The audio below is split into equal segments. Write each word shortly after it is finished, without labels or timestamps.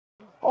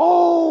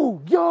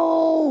Oh,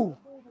 yo.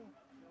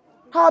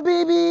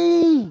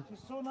 Habibi. She's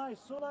so nice,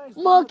 so nice.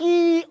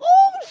 Monkey.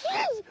 Oh,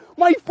 shit.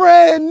 My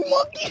friend,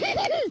 Monkey.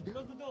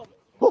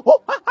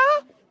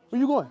 Where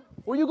you going?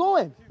 Where you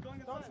going?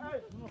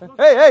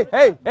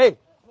 Hey.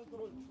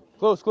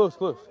 Close.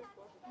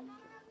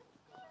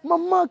 My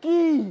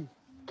monkey.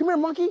 Come here,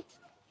 monkey.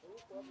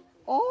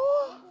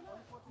 Oh,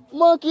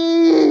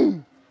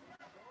 monkey.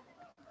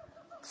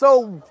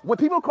 So when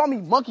people call me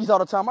monkeys all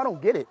the time, I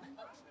don't get it.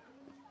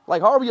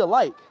 Like, how are we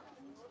alike?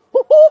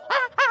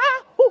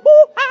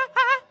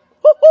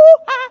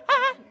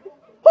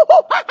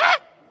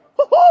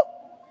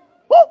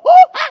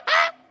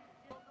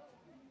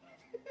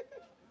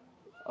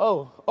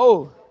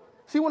 Oh,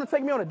 she want to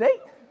take me on a date?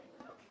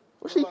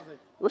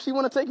 Where she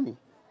want to take me?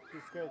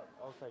 She's scared.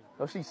 I'll say.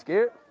 Oh, she's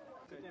scared?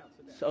 Sit down.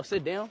 So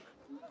sit down.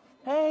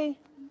 Hey,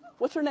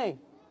 what's your name?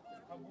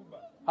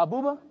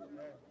 Habuba.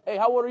 Hey,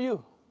 how old are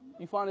you?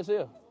 You fine as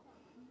hell.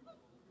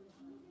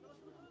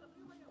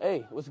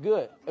 Hey, what's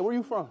good? Hey, where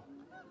you from?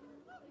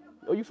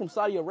 Oh, you from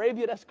Saudi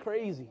Arabia? That's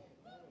crazy.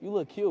 You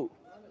look cute.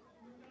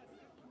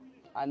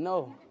 I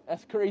know.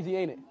 That's crazy,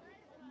 ain't it?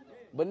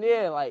 But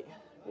yeah, like,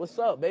 what's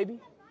up, baby?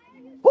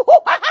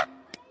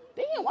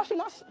 Damn, why she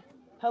not?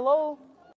 Hello?